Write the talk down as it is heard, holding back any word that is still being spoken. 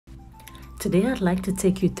Today I'd like to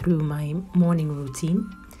take you through my morning routine.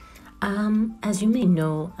 As you may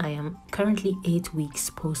know, I am currently 8 weeks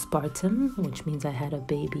postpartum, which means I had a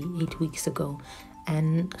baby 8 weeks ago.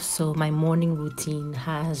 And so my morning routine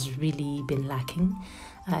has really been lacking,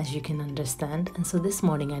 as you can understand. And so this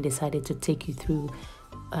morning I decided to take you through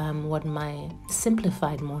what my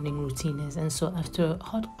simplified morning routine is. And so after a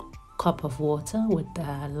hot cup of water with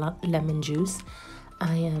lemon juice,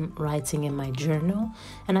 I am writing in my journal,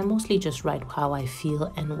 and I mostly just write how I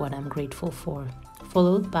feel and what I'm grateful for,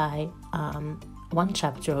 followed by one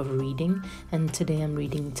chapter of reading. And today I'm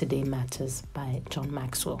reading Today Matters by John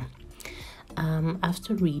Maxwell.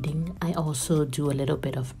 After reading, I also do a little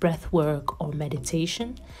bit of breath work or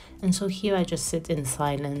meditation. And so here I just sit in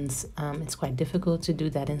silence. It's quite difficult to do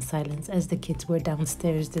that in silence as the kids were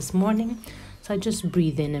downstairs this morning. So I just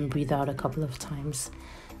breathe in and breathe out a couple of times.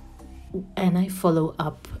 And I follow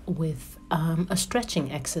up with a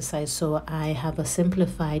stretching exercise. So I have a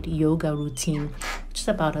simplified yoga routine, just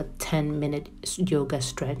about a 10-minute yoga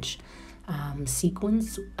stretch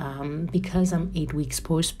sequence. Because I'm 8 weeks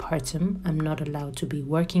postpartum, I'm not allowed to be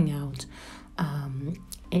working out,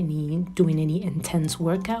 doing any intense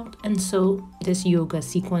workout. And so this yoga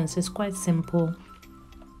sequence is quite simple,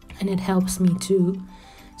 and it helps me to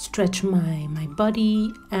stretch my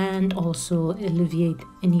body and also alleviate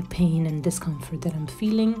any pain and discomfort that I'm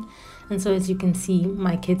feeling. And so as you can see,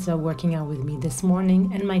 my kids are working out with me this morning,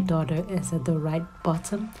 and my daughter is at the right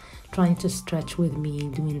bottom trying to stretch with me,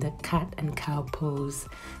 doing the cat and cow pose.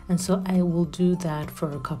 And so I will do that for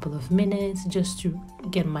a couple of minutes just to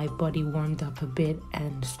get my body warmed up a bit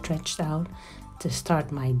and stretched out to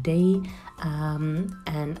start my day.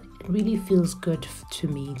 And it really feels good to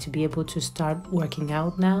me to be able to start working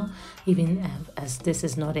out now, even as this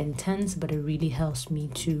is not intense, but it really helps me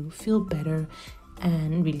to feel better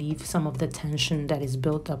and relieve some of the tension that is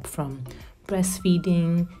built up from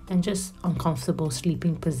breastfeeding and just uncomfortable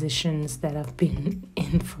sleeping positions that I've been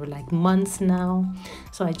in for like months now.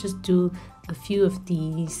 So I just do a few of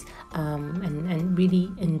these and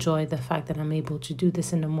really enjoy the fact that I'm able to do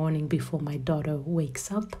this in the morning before my daughter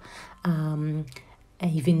wakes up.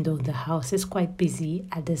 Even though the house is quite busy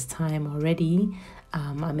at this time already,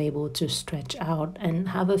 I'm able to stretch out and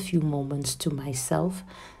have a few moments to myself.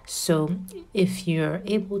 So if you're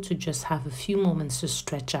able to just have a few moments to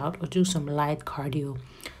stretch out or do some light cardio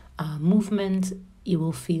movement, you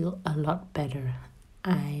will feel a lot better.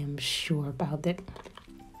 I am sure about it.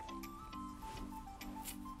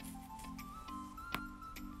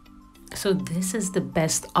 So this is the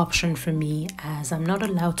best option for me, as I'm not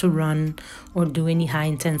allowed to run or do any high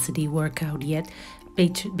intensity workout yet.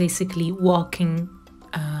 Basically walking,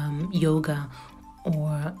 yoga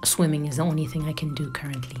or swimming is the only thing I can do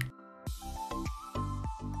currently.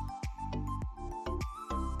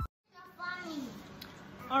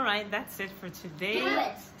 All right, that's it for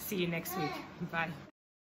today. See you next week. Bye.